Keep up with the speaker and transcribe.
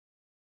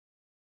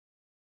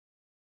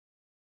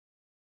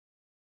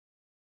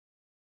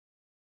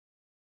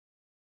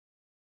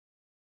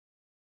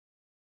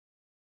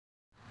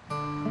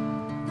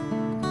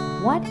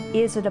What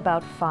is it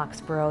about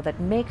Foxboro that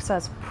makes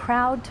us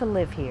proud to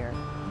live here?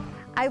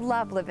 I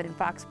love living in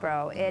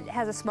Foxboro. It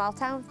has a small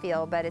town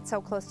feel, but it's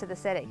so close to the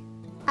city.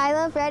 I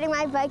love riding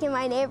my bike in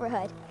my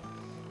neighborhood.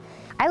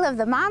 I love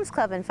the Moms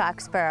Club in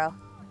Foxboro.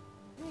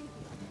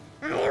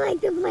 I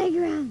like the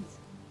playgrounds.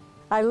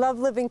 I love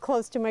living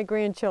close to my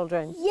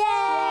grandchildren.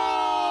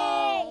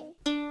 Yay!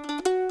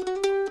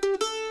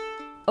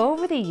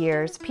 Over the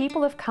years,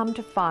 people have come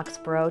to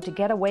Foxboro to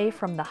get away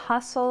from the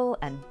hustle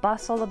and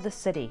bustle of the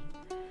city.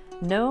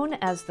 Known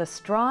as the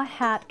Straw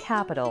Hat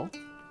Capital,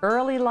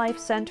 early life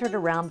centered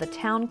around the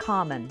town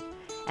common,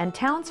 and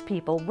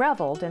townspeople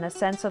reveled in a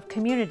sense of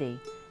community,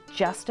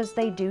 just as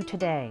they do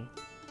today.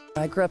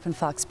 I grew up in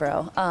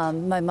Foxboro.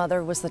 My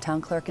mother was the town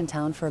clerk in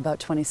town for about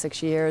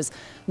 26 years.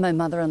 My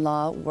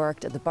mother-in-law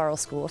worked at the Borough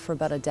School for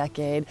about a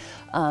decade.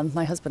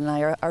 My husband and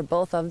I are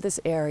both of this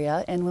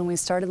area, and when we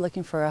started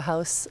looking for a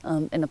house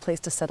and a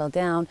place to settle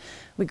down,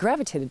 we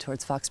gravitated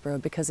towards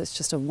Foxboro because it's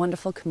just a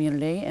wonderful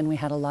community, and we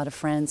had a lot of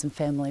friends and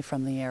family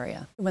from the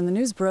area. When the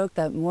news broke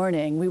that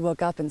morning, we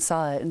woke up and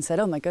saw it and said,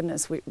 oh my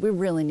goodness, we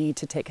really need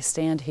to take a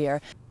stand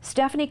here.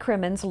 Stephanie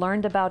Crimmins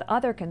learned about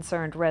other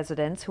concerned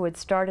residents who had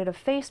started a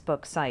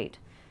Facebook site.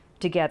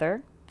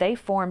 Together, they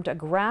formed a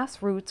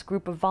grassroots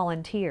group of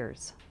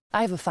volunteers.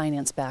 I have a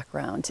finance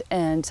background,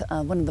 and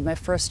one of my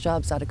first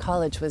jobs out of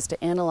college was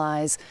to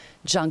analyze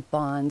junk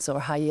bonds or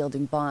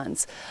high-yielding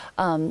bonds.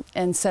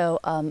 And so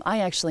I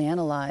actually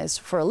analyzed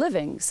for a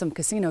living some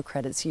casino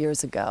credits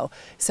years ago.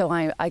 So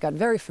I got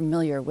very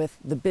familiar with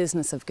the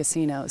business of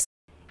casinos.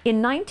 In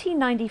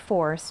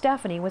 1994,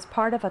 Stephanie was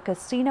part of a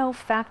casino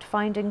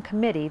fact-finding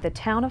committee the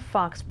town of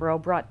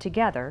Foxboro brought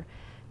together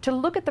to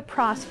look at the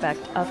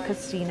prospect of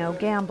casino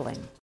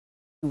gambling.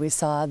 We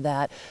saw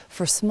that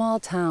for small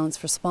towns,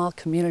 for small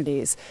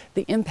communities,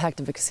 the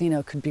impact of a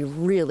casino could be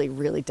really,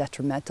 really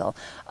detrimental.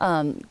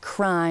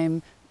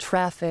 Crime,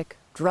 traffic,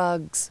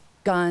 drugs,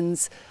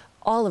 guns,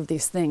 all of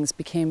these things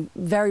became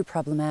very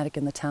problematic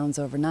in the towns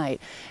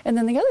overnight. And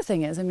then the other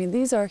thing is, I mean,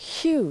 these are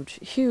huge,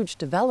 huge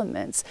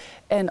developments,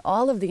 and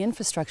all of the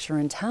infrastructure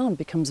in town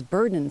becomes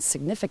burdened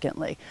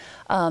significantly.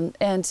 And,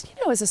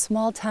 you know, as a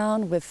small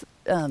town with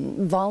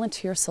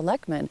volunteer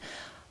selectmen,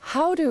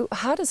 how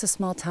does a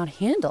small town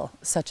handle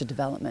such a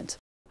development?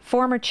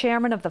 Former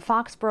chairman of the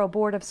Foxboro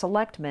Board of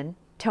Selectmen,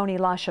 Tony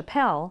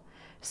LaChapelle,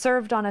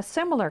 served on a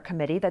similar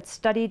committee that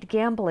studied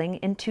gambling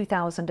in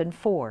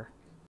 2004.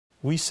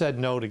 We said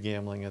no to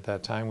gambling at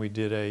that time. We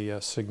did a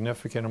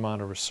significant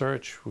amount of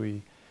research.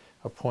 We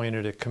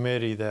appointed a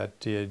committee that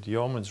did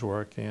yeoman's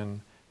work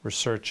in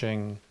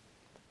researching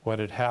what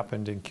had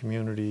happened in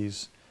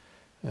communities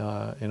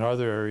in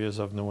other areas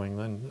of New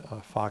England,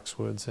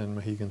 Foxwoods and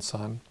Mohegan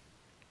Sun,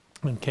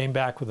 and came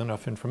back with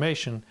enough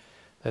information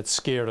that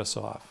scared us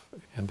off.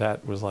 And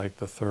that was like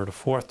the third or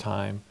fourth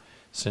time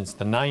since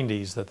the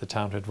 90s that the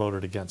town had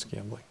voted against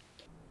gambling.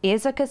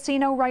 Is a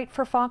casino right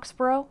for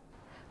Foxboro?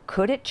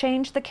 Could it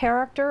change the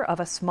character of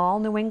a small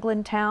New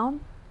England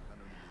town?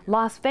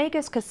 Las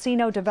Vegas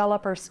casino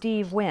developer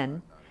Steve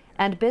Wynn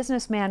and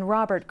businessman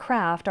Robert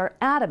Kraft are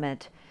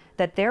adamant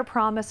that their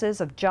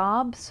promises of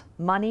jobs,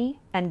 money,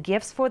 and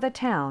gifts for the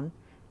town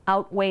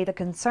outweigh the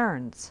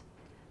concerns.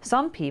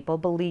 Some people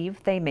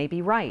believe they may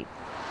be right.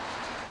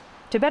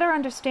 To better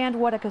understand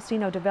what a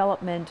casino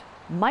development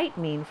might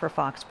mean for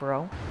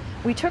Foxboro,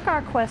 we took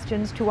our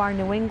questions to our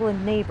New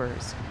England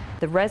neighbors,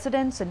 the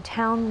residents and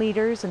town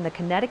leaders in the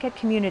Connecticut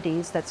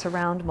communities that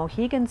surround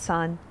Mohegan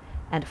Sun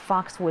and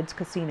Foxwoods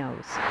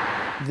casinos.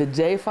 The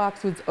day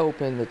Foxwoods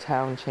opened, the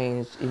town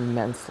changed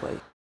immensely.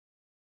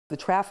 The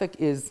traffic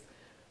is,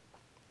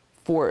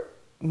 for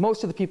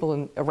most of the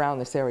people around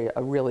this area,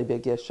 a really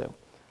big issue.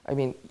 I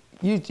mean,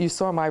 you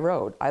saw my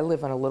road. I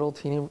live on a little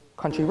teeny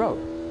country road.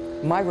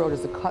 My road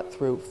is a cut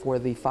through for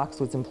the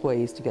Foxwoods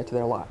employees to get to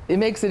their lot. It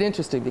makes it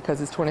interesting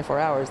because it's 24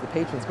 hours, the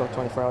patrons go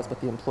 24 hours,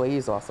 but the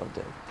employees also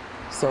do.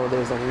 So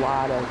there's a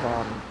lot of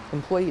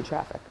employee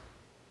traffic.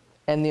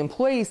 And the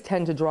employees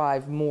tend to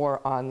drive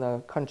more on the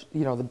country,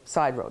 the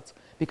side roads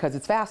because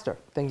it's faster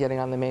than getting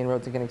on the main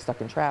roads and getting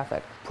stuck in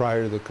traffic.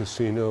 Prior to the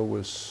casino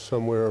was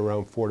somewhere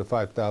around 4,000 to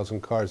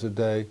 5,000 cars a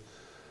day.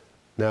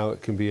 Now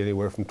it can be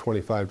anywhere from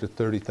 25,000 to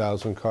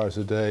 30,000 cars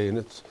a day,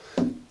 and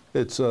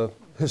it's a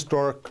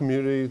historic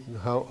community.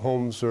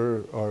 Homes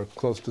are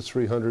close to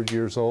 300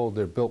 years old.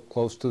 They're built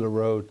close to the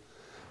road.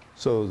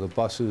 So the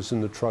buses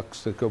and the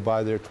trucks that go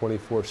by there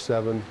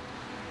 24/7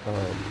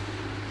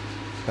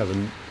 have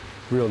a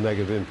real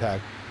negative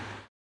impact.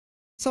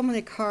 So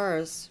many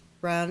cars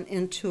ran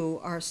into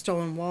our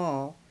stone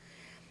wall.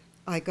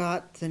 I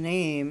got the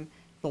name,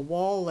 the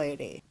Wall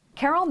Lady.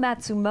 Carol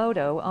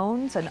Matsumoto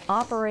owns and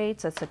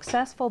operates a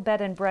successful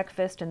bed and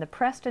breakfast in the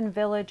Preston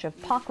village of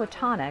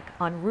Pockwatonic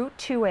on Route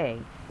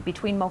 2A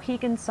between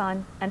Mohegan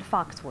Sun and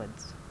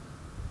Foxwoods.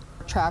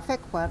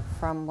 Traffic went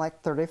from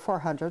like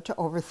 3,400 to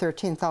over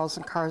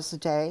 13,000 cars a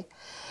day,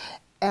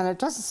 and it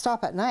doesn't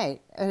stop at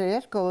night, and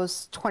it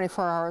goes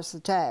 24 hours a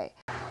day.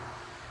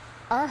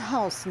 Our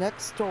house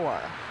next door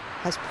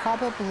has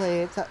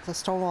probably, the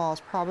stone wall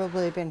has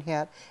probably been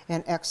hit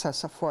in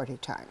excess of 40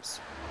 times.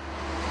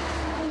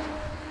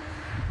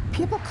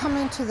 People come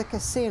into the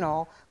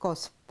casino, go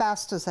as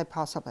fast as they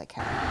possibly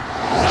can.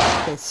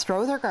 They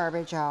throw their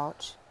garbage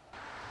out.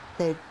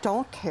 They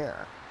don't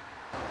care.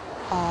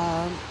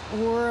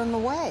 We're in the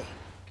way.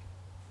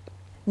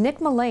 Nick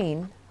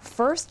Mullane,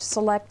 first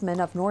selectman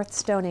of North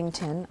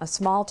Stonington, a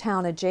small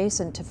town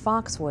adjacent to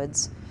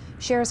Foxwoods,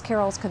 shares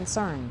Carol's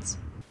concerns.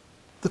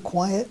 The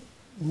quiet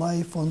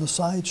life on the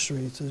side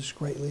streets is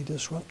greatly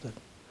disrupted.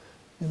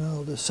 You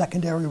know, the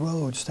secondary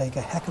roads take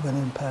a heck of an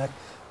impact.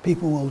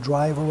 People will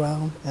drive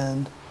around,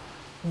 and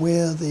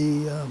where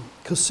the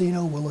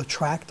casino will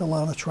attract a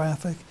lot of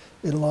traffic,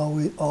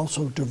 it'll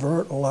also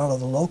divert a lot of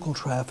the local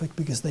traffic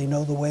because they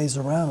know the ways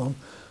around.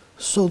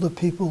 So the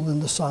people in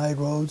the side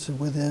roads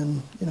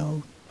within,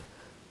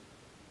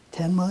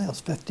 10 miles,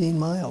 15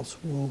 miles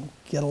will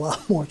get a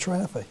lot more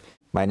traffic.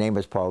 My name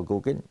is Paul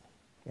Gukin,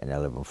 and I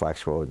live in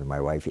Foxboro with my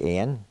wife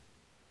Ann.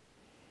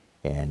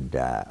 And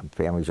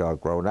family's all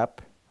grown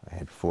up. I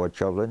had 4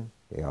 children.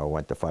 They all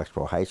went to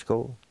Foxboro High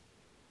School.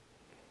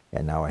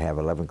 And now I have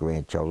 11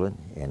 grandchildren,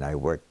 and I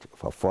worked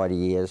for 40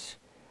 years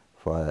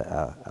for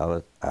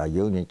a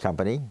union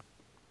company,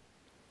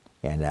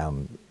 and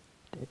I'm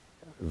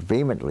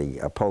vehemently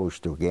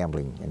opposed to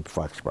gambling in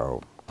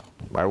Foxboro.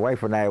 My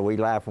wife and I, we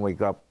laugh when we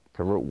go up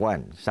to Route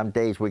 1. Some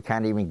days we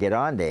can't even get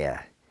on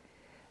there.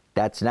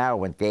 That's now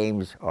when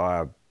games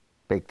or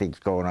big things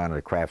going on at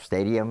the Kraft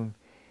Stadium,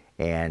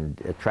 and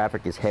the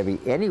traffic is heavy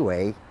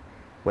anyway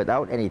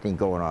without anything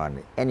going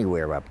on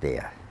anywhere up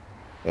there.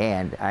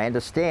 And I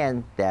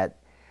understand that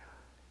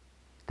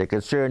the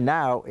concern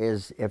now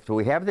is if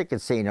we have the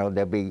casino,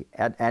 there'll be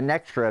an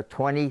extra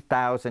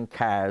 20,000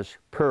 cars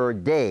per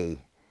day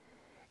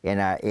in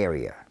our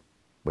area,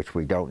 which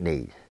we don't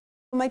need.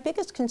 My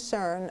biggest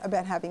concern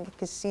about having a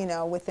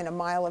casino within a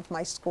mile of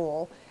my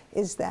school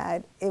is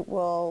that it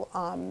will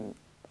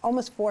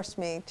almost force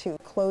me to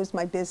close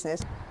my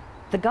business.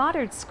 The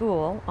Goddard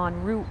School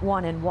on Route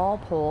 1 in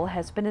Walpole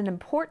has been an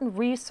important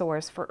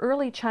resource for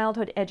early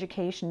childhood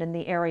education in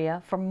the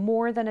area for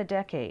more than a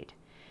decade.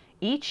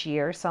 Each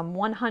year, some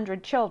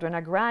 100 children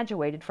are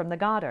graduated from the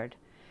Goddard.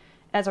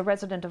 As a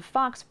resident of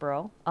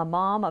Foxboro, a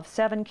mom of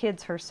 7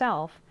 kids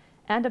herself,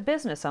 and a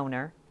business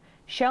owner,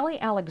 Shelley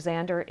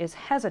Alexander is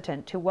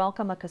hesitant to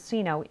welcome a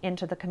casino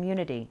into the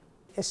community.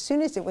 As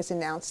soon as it was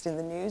announced in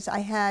the news, I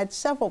had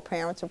several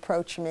parents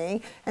approach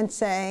me and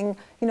saying,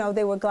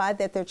 they were glad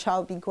that their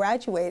child would be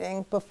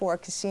graduating before a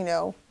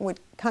casino would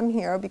come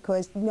here,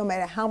 because no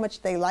matter how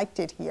much they liked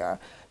it here,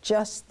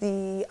 just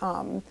the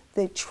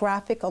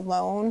traffic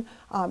alone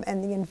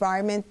and the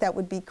environment that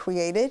would be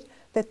created,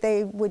 that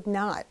they would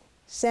not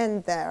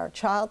send their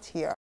child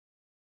here.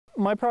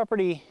 My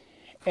property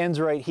ends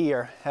right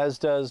here, as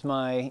does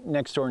my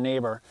next door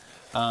neighbor.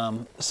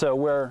 So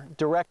we're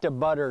direct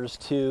abutters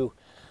to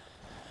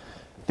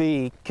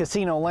the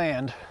casino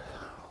land,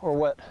 or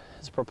what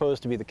is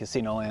proposed to be the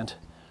casino land.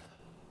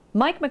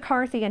 Mike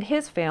McCarthy and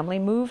his family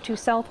moved to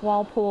South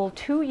Walpole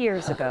 2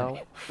 years ago,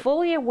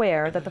 fully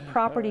aware that the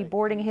property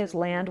bordering his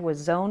land was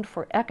zoned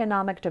for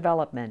economic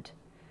development.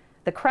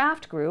 The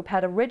Kraft Group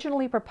had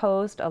originally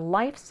proposed a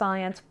life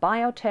science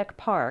biotech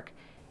park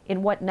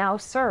in what now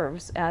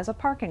serves as a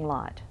parking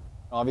lot.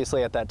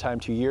 Obviously at that time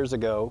 2 years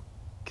ago,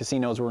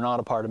 casinos were not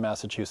a part of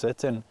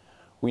Massachusetts, and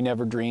we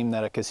never dreamed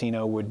that a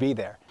casino would be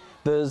there.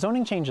 The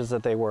zoning changes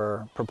that they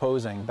were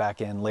proposing back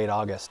in late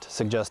August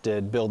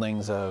suggested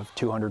buildings of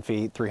 200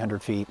 feet,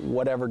 300 feet.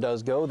 Whatever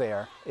does go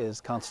there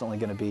is constantly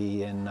going to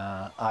be in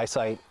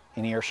eyesight,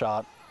 in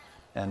earshot,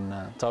 and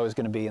it's always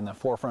going to be in the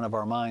forefront of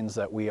our minds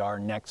that we are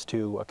next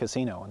to a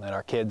casino and that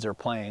our kids are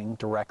playing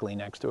directly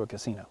next to a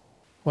casino.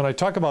 When I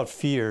talk about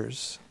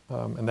fears,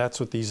 and that's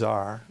what these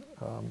are,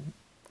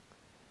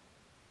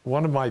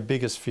 one of my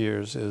biggest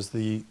fears is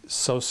the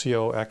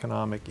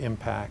socioeconomic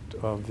impact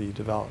of the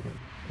development.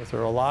 If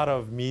there are a lot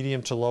of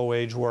medium to low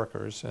wage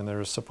workers, and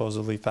there are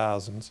supposedly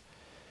thousands,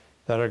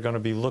 that are going to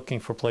be looking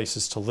for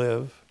places to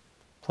live,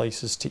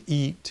 places to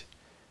eat,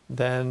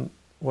 then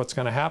what's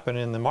going to happen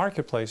in the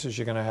marketplace is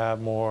you're going to have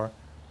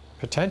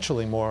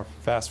potentially more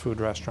fast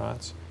food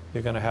restaurants,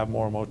 you're going to have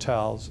more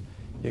motels,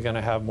 you're going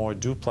to have more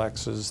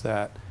duplexes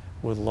that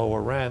with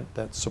lower rent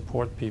that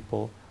support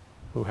people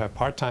who have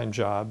part-time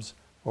jobs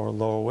or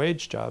lower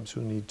wage jobs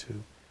who need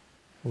to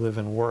live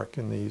and work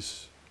in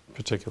these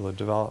particular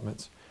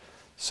developments.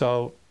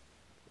 So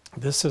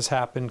this has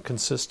happened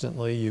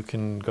consistently. You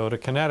can go to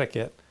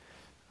Connecticut,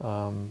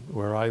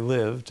 where I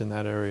lived in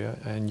that area,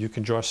 and you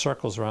can draw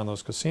circles around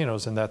those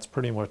casinos, and that's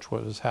pretty much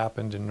what has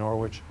happened in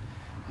Norwich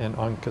and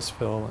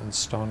Uncasville and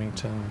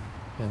Stonington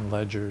and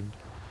Ledyard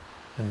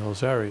and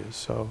those areas.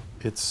 So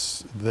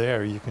it's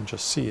there, you can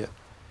just see it.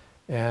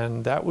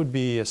 And that would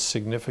be a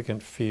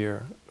significant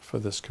fear for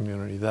this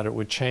community, that it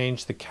would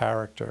change the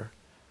character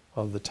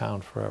of the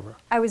town forever.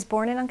 I was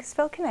born in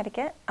Uncasville,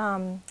 Connecticut.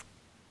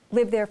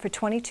 Lived there for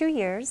 22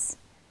 years,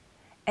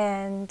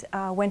 and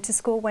went to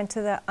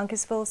the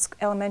Uncasville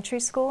Elementary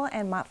School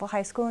and Montville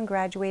High School, and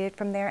graduated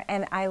from there,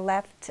 and I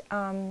left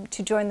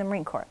to join the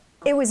Marine Corps.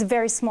 It was a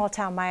very small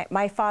town.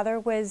 My father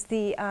was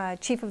the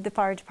chief of the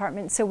fire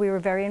department, so we were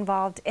very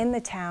involved in the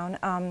town.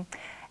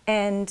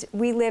 And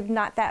we lived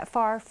not that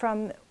far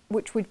from,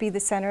 which would be the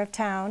center of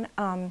town,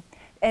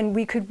 and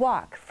we could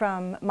walk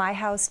from my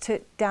house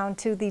down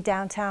to the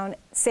downtown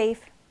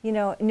safe, you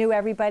know, knew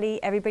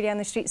everybody on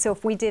the street. So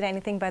if we did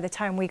anything by the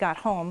time we got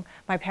home,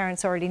 my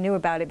parents already knew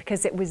about it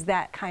because it was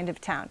that kind of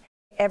town.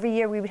 Every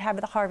year we would have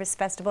the Harvest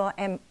Festival,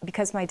 and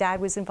because my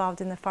dad was involved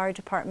in the fire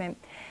department,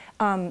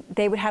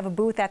 they would have a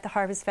booth at the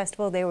Harvest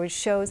Festival. There were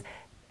shows,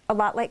 a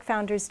lot like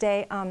Founders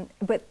Day,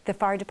 but the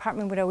fire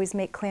department would always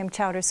make clam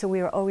chowder, so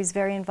we were always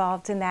very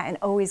involved in that and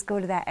always go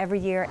to that every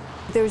year.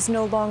 There's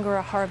no longer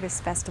a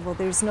Harvest Festival.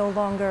 There's no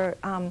longer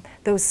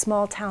those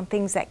small town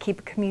things that keep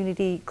a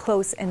community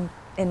close and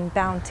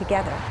bound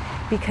together,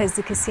 because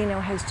the casino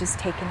has just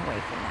taken away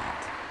from that.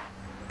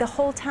 The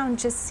whole town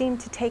just seemed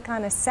to take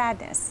on a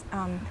sadness.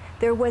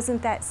 There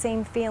wasn't that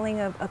same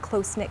feeling of a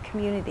close-knit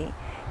community.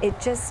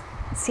 It just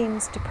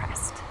seems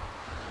depressed.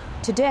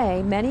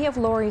 Today, many of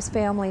Lori's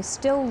family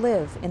still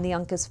live in the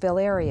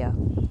Uncasville area.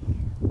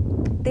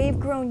 They've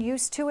grown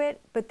used to it,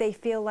 but they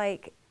feel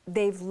like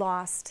they've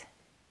lost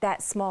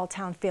that small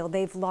town feel.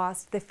 They've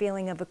lost the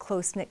feeling of a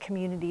close-knit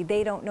community.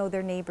 They don't know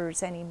their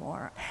neighbors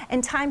anymore.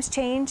 And times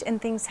change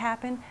and things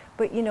happen,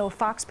 but you know,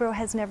 Foxboro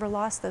has never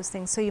lost those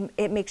things. So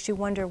it makes you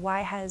wonder, why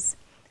has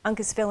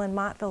Uncasville and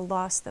Montville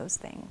lost those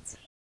things?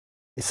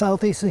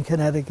 Southeastern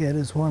Connecticut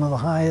is one of the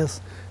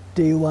highest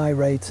DUI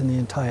rates in the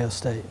entire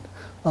state.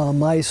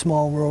 My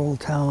small rural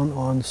town,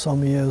 on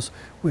some years,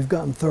 we've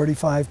gotten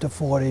 35 to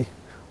 40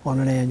 on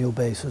an annual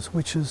basis,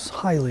 which is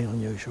highly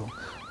unusual.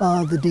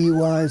 The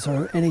DUIs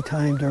are any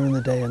time during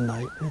the day and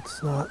night.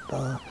 It's not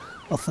a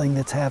thing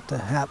that's after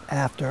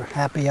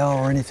happy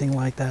hour or anything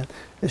like that.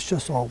 It's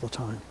just all the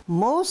time.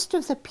 Most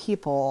of the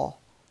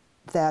people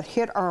that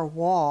hit our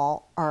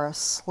wall are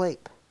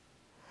asleep.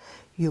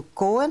 You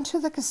go into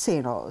the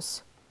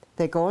casinos,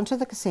 they go into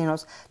the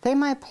casinos, they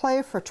might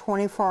play for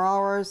 24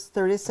 hours,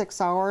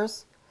 36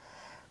 hours.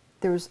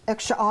 There's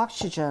extra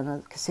oxygen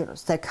in the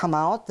casinos. They come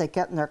out, they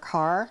get in their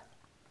car,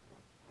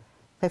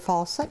 they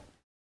fall asleep.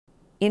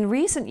 In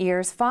recent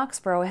years,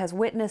 Foxboro has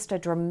witnessed a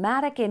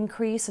dramatic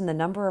increase in the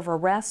number of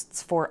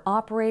arrests for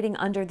operating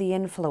under the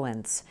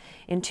influence.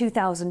 In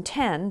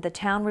 2010, the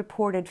town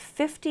reported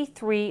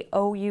 53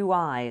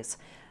 OUIs.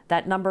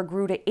 That number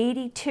grew to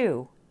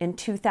 82 in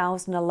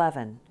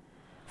 2011.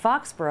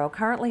 Foxboro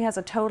currently has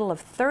a total of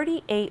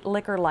 38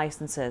 liquor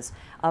licenses.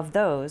 Of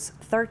those,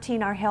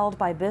 13 are held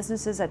by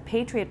businesses at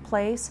Patriot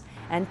Place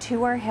and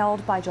 2 are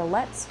held by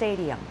Gillette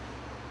Stadium.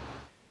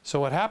 So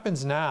what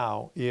happens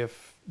now,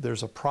 if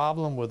there's a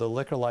problem with a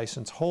liquor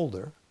license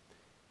holder,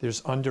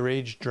 there's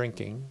underage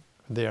drinking,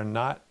 they are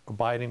not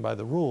abiding by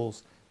the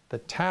rules, the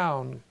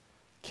town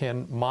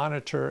can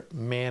monitor,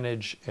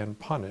 manage, and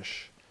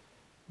punish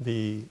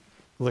the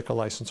liquor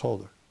license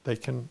holder. They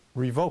can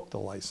revoke the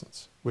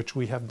license, which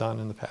we have done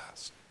in the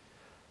past.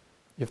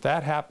 If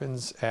that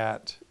happens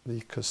at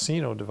the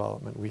casino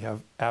development, we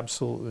have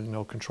absolutely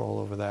no control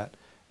over that,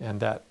 and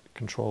that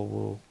control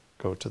will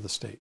go to the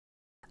state.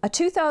 A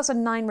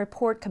 2009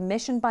 report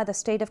commissioned by the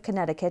state of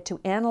Connecticut to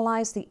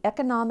analyze the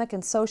economic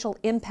and social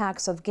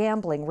impacts of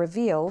gambling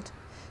revealed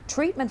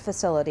treatment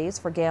facilities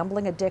for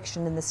gambling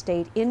addiction in the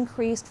state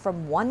increased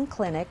from 1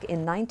 clinic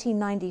in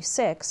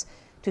 1996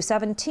 to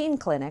 17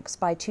 clinics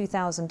by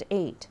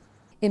 2008.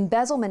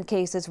 Embezzlement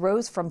cases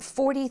rose from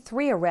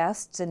 43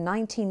 arrests in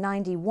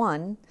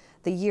 1991,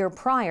 the year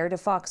prior to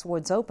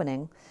Foxwoods'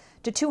 opening,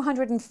 to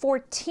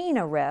 214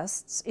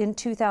 arrests in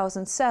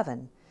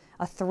 2007,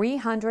 a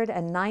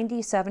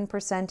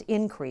 397%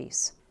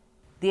 increase.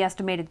 The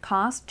estimated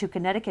cost to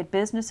Connecticut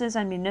businesses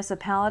and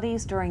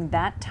municipalities during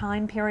that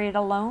time period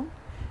alone,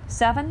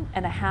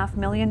 $7.5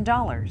 million.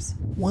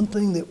 One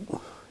thing that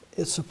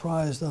it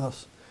surprised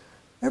us,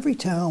 every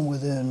town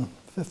within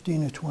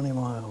 15 or 20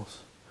 miles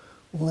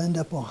will end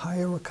up a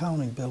higher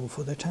accounting bill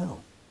for their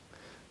town,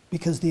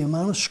 because the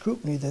amount of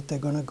scrutiny that they're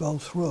going to go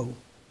through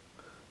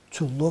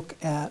to look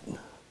at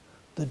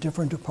the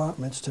different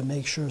departments to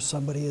make sure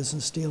somebody isn't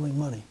stealing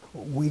money.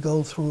 We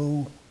go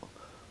through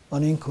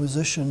an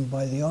inquisition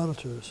by the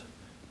auditors.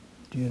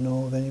 Do you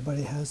know if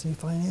anybody has any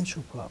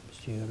financial problems?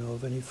 Do you know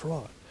of any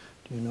fraud?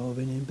 Do you know of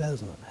any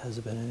embezzlement? Has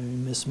there been any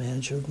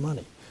mismanagement of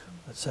money?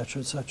 Et cetera,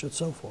 and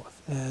so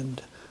forth.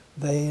 And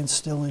they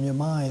instill in your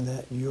mind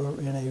that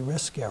you're in a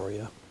risk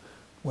area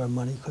where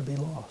money could be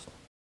lost.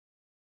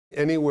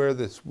 Anywhere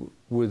that's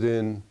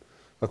within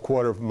a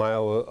quarter of a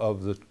mile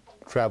of the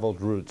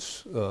traveled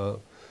routes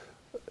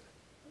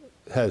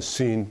has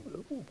seen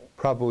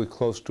probably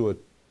close to a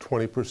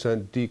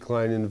 20%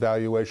 decline in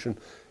valuation,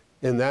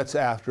 and that's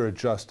after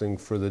adjusting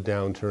for the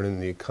downturn in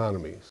the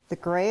economy. The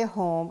gray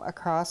home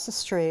across the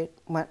street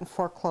went in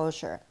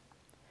foreclosure.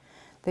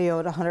 They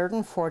owed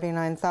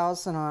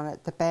 $149,000 on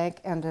it. The bank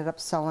ended up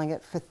selling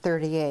it for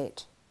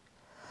 $38,000.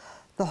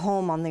 The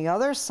home on the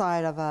other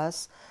side of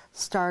us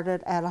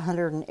started at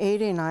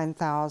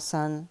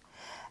 $189,000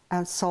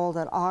 and sold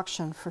at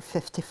auction for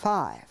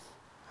 $55,000.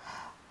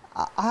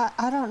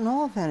 I don't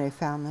know of any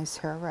families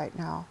here right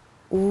now.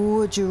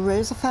 Would you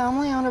raise a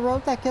family on a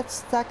road that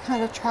gets that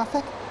kind of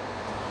traffic?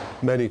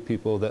 Many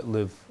people that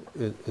live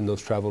in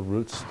those traveled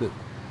routes,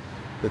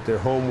 that their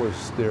home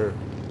was their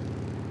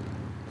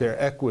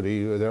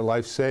equity or their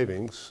life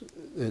savings.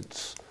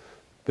 It's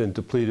been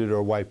depleted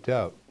or wiped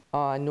out.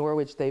 In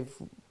Norwich, they've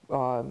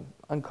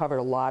uncovered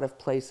a lot of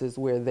places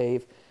where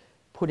they've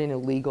put in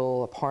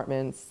illegal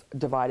apartments,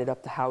 divided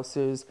up the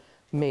houses,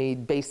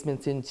 made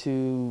basements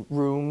into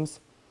rooms,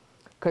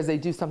 because they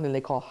do something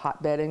they call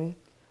hotbedding,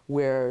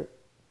 where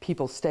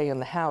people stay in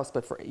the house,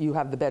 but you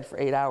have the bed for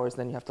 8 hours,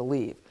 then you have to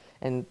leave.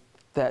 And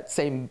that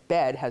same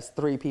bed has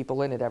 3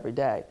 people in it every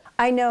day.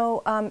 I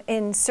know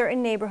in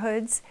certain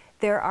neighborhoods,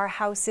 there are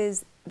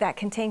houses that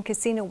contain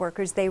casino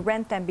workers. They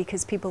rent them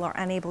because people are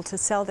unable to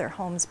sell their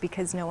homes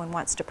because no one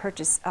wants to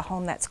purchase a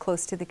home that's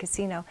close to the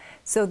casino.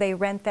 So they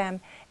rent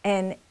them,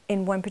 and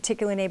in one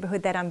particular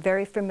neighborhood that I'm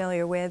very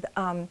familiar with,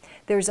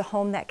 there's a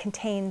home that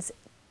contains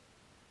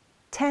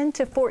 10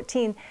 to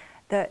 14,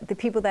 the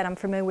people that I'm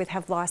familiar with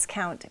have lost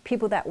count,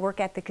 people that work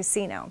at the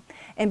casino.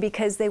 And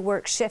because they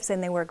work shifts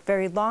and they work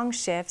very long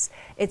shifts,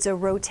 it's a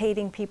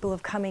rotating people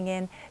of coming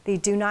in. They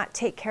do not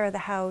take care of the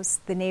house.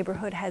 The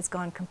neighborhood has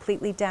gone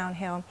completely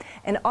downhill.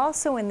 And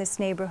also in this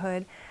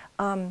neighborhood,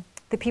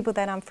 the people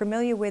that I'm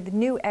familiar with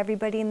knew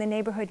everybody in the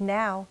neighborhood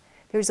now.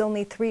 There's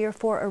only 3 or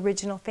 4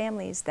 original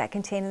families that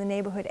contain in the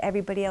neighborhood.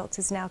 Everybody else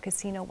is now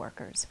casino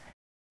workers.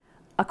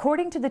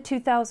 According to the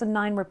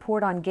 2009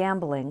 report on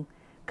gambling,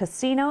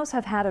 casinos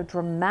have had a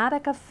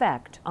dramatic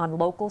effect on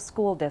local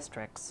school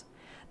districts.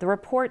 The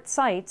report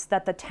cites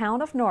that the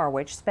town of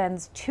Norwich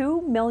spends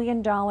 $2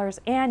 million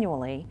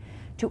annually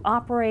to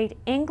operate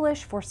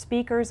English for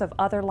Speakers of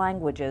Other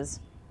Languages,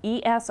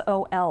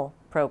 ESOL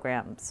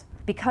programs.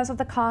 Because of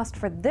the cost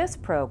for this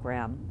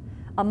program,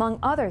 among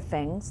other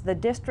things, the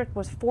district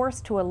was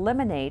forced to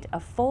eliminate a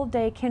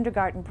full-day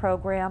kindergarten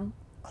program,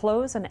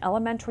 close an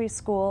elementary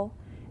school,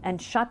 and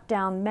shut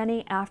down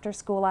many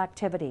after-school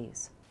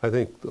activities. I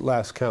think the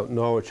last count,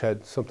 Norwich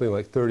had something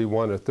like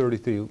 31 or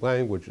 33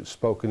 languages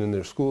spoken in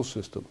their school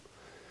system.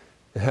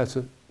 It has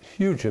a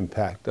huge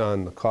impact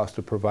on the cost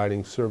of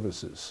providing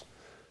services.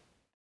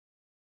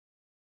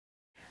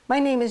 My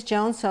name is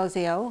Joan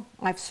Sozio.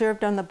 I've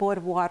served on the Board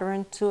of Water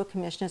and Sewer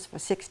Commissioners for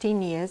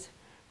 16 years,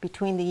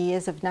 between the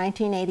years of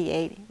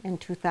 1988 and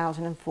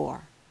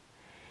 2004.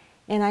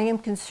 And I am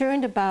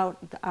concerned about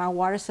our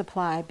water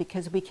supply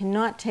because we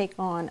cannot take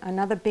on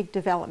another big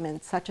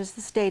development such as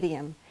the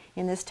stadium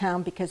in this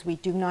town because we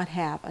do not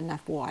have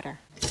enough water.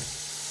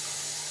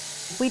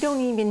 We don't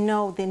even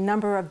know the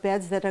number of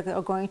beds that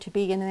are going to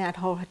be in that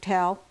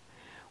hotel.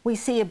 We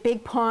see a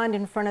big pond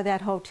in front of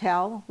that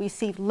hotel. We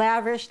see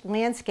lavish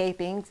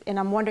landscaping, and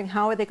I'm wondering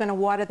how are they going to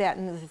water that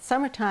in the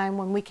summertime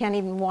when we can't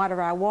even water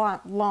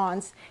our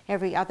lawns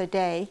every other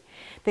day.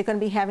 They're going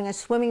to be having a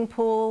swimming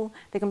pool.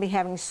 They're going to be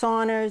having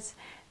saunas.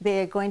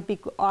 They're going to be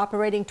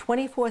operating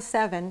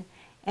 24/7.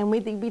 And we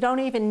don't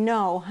even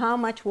know how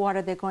much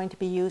water they're going to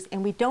be used,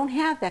 and we don't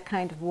have that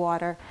kind of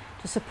water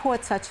to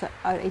support such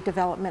a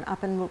development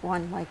up in Route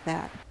 1 like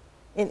that.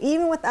 And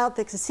even without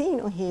the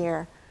casino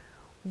here,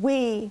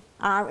 we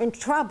are in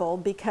trouble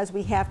because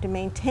we have to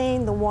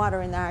maintain the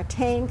water in our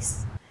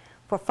tanks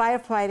for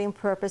firefighting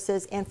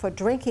purposes and for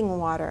drinking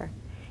water,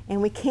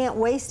 and we can't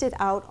waste it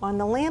out on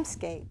the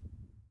landscape.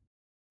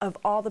 Of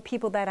all the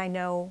people that I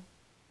know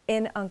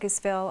in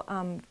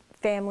Uncasville,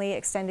 family,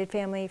 extended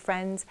family,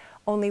 friends,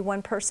 only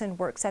one person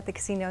works at the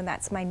casino, and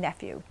that's my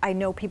nephew. I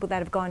know people that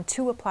have gone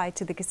to apply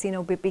to the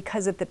casino, but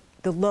because of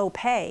the low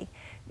pay,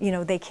 you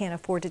know, they can't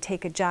afford to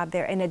take a job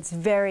there, and it's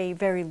very,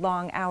 very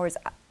long hours.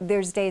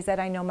 There's days that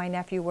I know my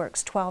nephew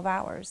works 12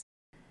 hours.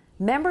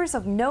 Members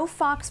of No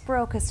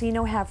Foxboro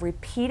Casino have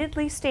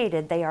repeatedly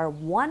stated they are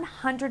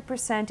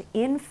 100%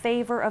 in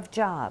favor of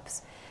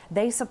jobs.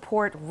 They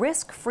support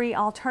risk-free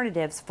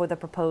alternatives for the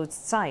proposed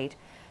site,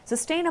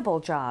 sustainable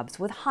jobs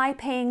with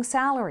high-paying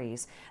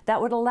salaries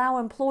that would allow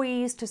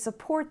employees to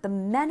support the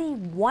many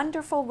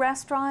wonderful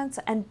restaurants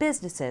and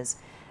businesses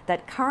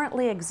that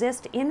currently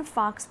exist in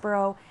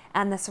Foxboro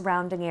and the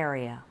surrounding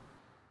area.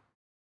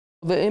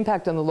 The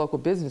impact on the local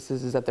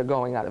businesses is that they're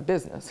going out of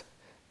business.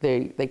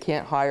 They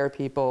can't hire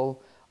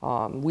people.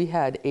 We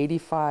had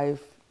 55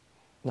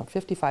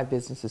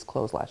 businesses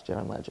close last year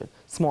in Legend,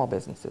 small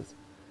businesses.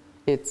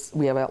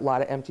 We have a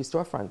lot of empty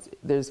storefronts.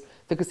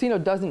 The casino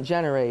doesn't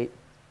generate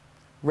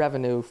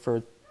revenue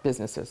for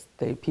businesses.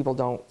 People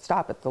don't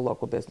stop at the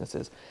local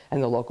businesses,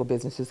 and the local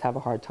businesses have a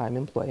hard time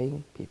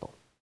employing people.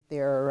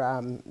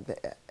 They're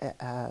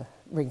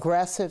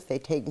regressive. They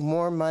take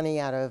more money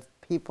out of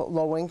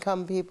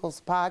low-income people's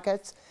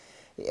pockets.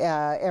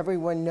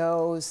 Everyone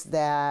knows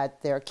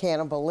that they're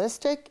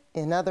cannibalistic.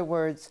 In other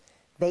words,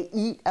 they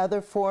eat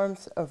other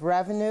forms of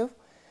revenue.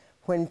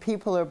 When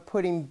people are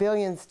putting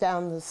billions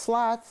down the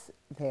slots,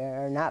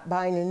 they're not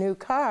buying a new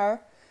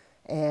car,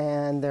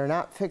 and they're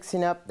not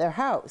fixing up their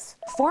house.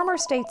 Former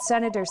State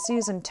Senator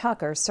Susan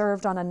Tucker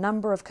served on a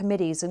number of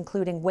committees,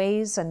 including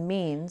Ways and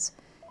Means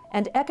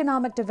and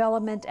Economic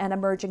Development and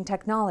Emerging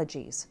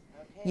Technologies.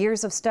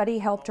 Years of study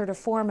helped her to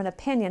form an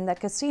opinion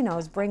that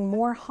casinos bring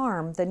more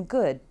harm than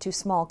good to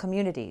small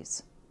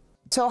communities.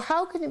 So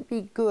how can it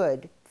be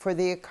good for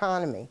the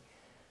economy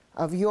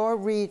of your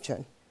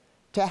region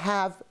to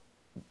have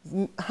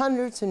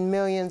hundreds and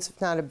millions,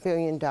 if not $1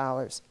 billion,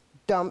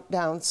 dumped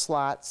down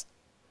slots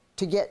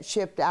to get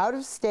shipped out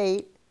of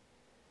state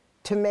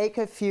to make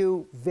a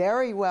few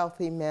very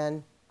wealthy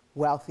men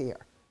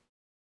wealthier.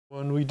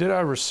 When we did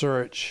our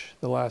research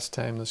the last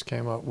time this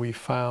came up, we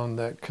found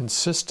that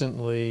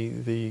consistently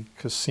the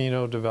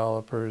casino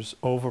developers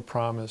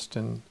overpromised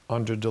and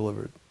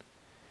underdelivered.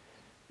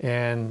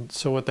 And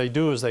so what they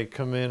do is they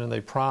come in and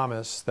they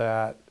promise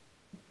that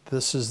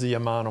this is the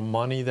amount of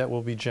money that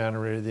will be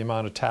generated, the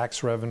amount of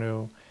tax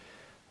revenue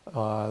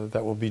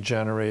that will be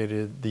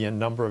generated, the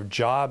number of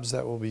jobs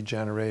that will be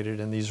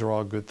generated, and these are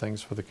all good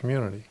things for the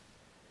community.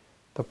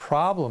 The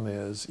problem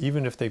is,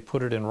 even if they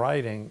put it in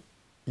writing,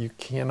 you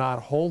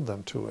cannot hold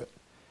them to it.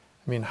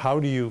 I mean, how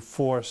do you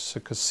force a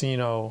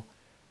casino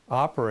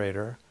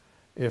operator,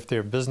 if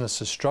their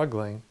business is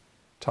struggling,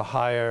 to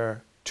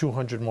hire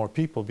 200 more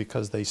people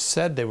because they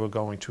said they were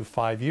going to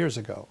 5 years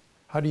ago?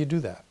 How do you do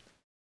that?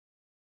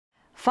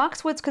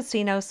 Foxwoods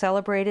Casino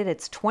celebrated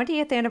its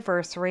 20th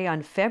anniversary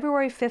on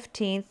February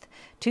 15,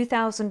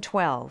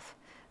 2012.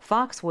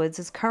 Foxwoods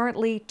is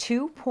currently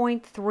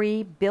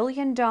 $2.3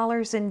 billion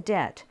in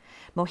debt.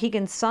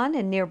 Mohegan Sun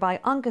in nearby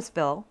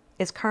Uncasville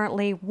is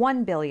currently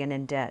 $1 billion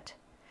in debt.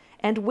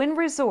 And Wynn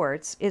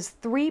Resorts is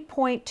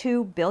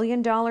 $3.2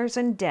 billion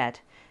in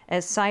debt,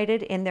 as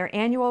cited in their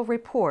annual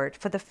report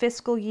for the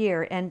fiscal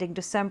year ending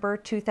December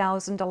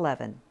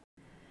 2011.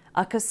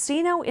 A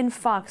casino in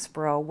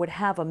Foxboro would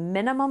have a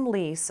minimum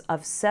lease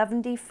of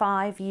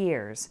 75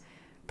 years,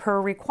 per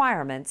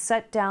requirement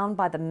set down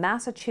by the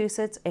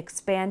Massachusetts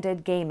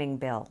Expanded Gaming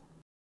Bill.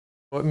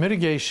 What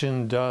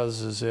mitigation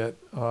does is it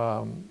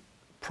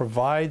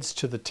provides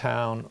to the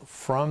town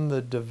from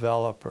the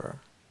developer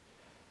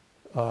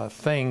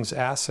things,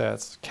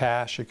 assets,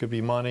 cash, it could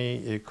be money,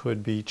 it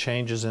could be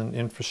changes in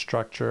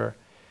infrastructure.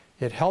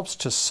 It helps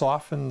to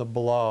soften the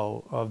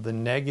blow of the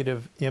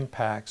negative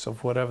impacts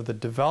of whatever the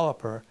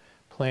developer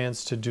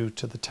plans to do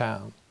to the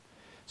town.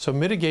 So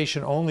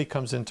mitigation only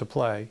comes into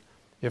play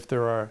if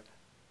there are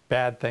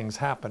bad things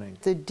happening.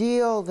 The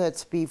deal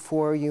that's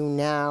before you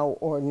now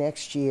or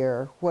next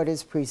year, what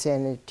is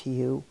presented to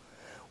you,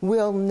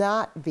 will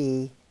not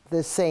be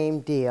the same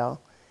deal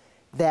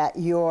that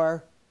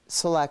your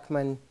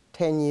selectmen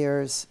 10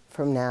 years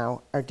from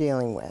now are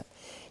dealing with.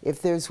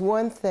 If there's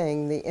one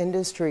thing, the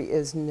industry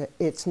is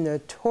it's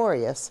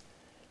notorious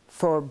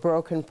for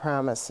broken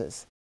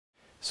promises.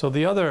 So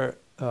the other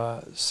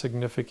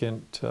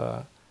significant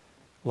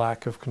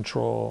lack of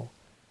control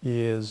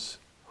is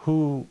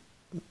who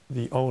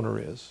the owner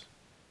is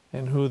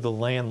and who the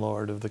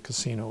landlord of the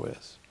casino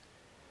is.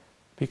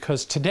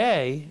 Because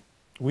today,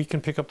 we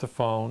can pick up the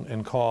phone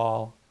and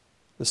call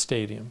the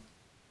stadium.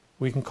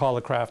 We can call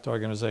the Kraft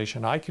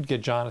organization. I could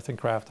get Jonathan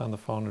Kraft on the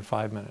phone in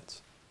 5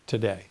 minutes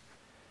today.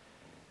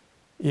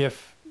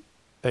 If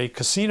a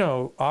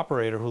casino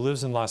operator who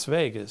lives in Las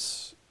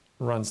Vegas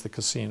runs the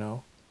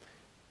casino,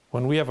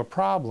 when we have a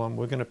problem,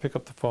 we're going to pick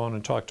up the phone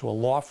and talk to a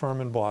law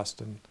firm in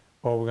Boston,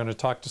 or we're going to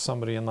talk to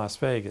somebody in Las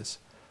Vegas.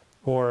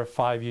 Or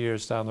 5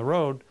 years down the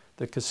road,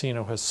 the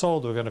casino has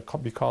sold, we're going to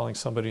be calling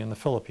somebody in the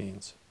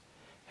Philippines.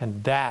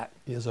 And that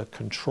is a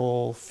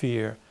control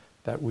fear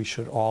that we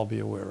should all be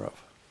aware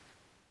of.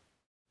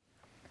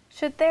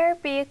 Should there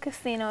be a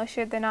casino or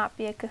should there not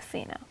be a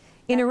casino?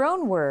 In her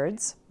own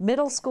words,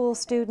 middle school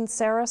student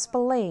Sarah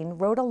Spillane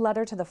wrote a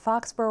letter to the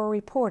Foxboro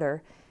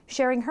Reporter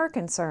sharing her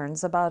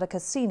concerns about a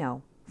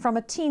casino from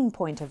a teen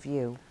point of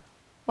view.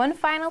 One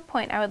final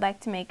point I would like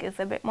to make is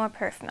a bit more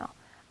personal.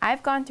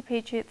 I've gone to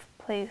Patriots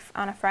Place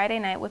on a Friday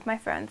night with my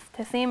friends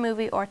to see a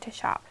movie or to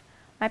shop.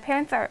 My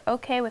parents are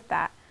okay with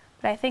that,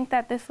 but I think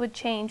that this would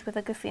change with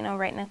a casino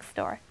right next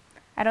door.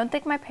 I don't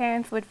think my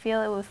parents would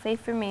feel it was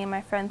safe for me and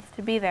my friends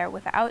to be there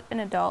without an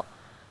adult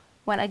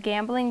when a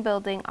gambling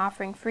building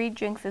offering free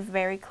drinks is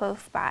very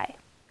close by.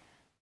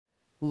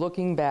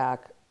 Looking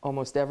back,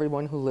 almost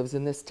everyone who lives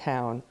in this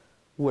town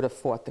would have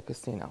fought the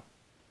casino.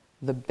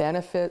 The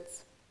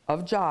benefits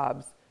of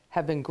jobs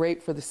have been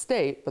great for the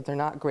state, but they're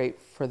not great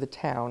for the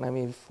town. I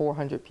mean,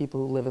 400 people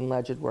who live in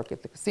Ledged work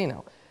at the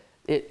casino.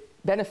 It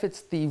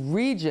benefits the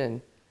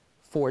region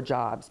for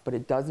jobs, but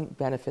it doesn't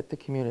benefit the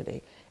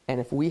community. And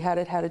if we had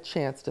a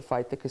chance to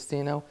fight the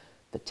casino,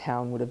 the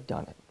town would have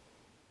done it.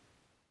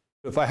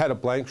 If I had a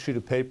blank sheet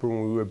of paper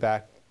when we were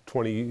back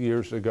 20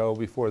 years ago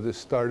before this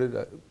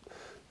started,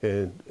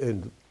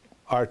 and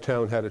our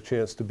town had a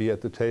chance to be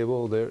at the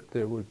table,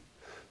 there would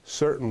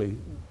certainly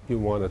you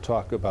want to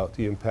talk about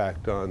the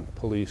impact on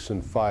police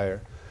and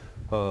fire,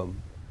 the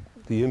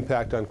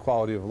impact on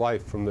quality of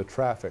life from the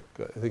traffic.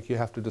 I think you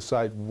have to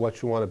decide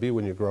what you want to be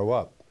when you grow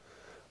up.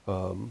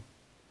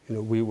 You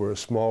know, we were a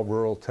small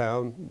rural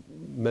town.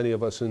 Many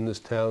of us in this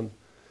town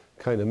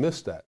kind of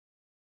missed that.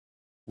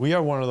 We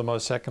are one of the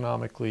most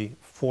economically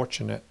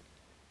fortunate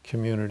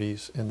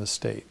communities in the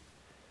state.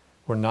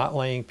 We're not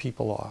laying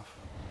people off.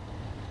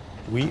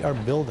 We are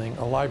building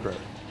a library.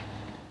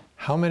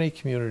 How many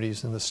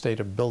communities in the state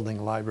are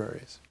building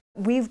libraries?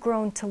 We've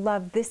grown to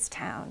love this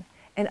town,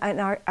 And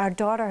our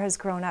daughter has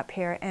grown up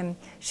here, and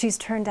she's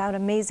turned out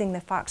amazing.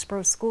 The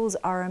Foxboro schools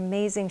are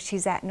amazing.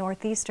 She's at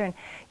Northeastern.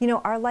 You know,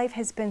 our life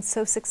has been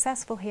so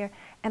successful here,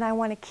 and I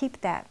want to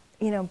keep that,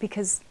 you know,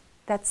 because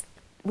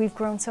we've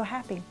grown so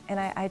happy, and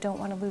I don't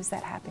want to lose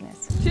that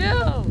happiness.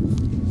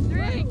 2,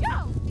 3,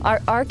 go!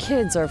 Our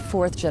kids are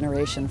 4th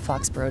generation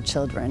Foxboro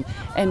children,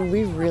 and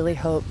we really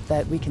hope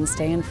that we can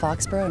stay in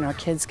Foxboro and our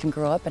kids can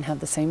grow up and have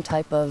the same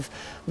type of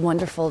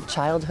wonderful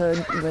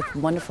childhood with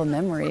wonderful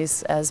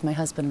memories as my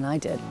husband and I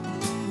did.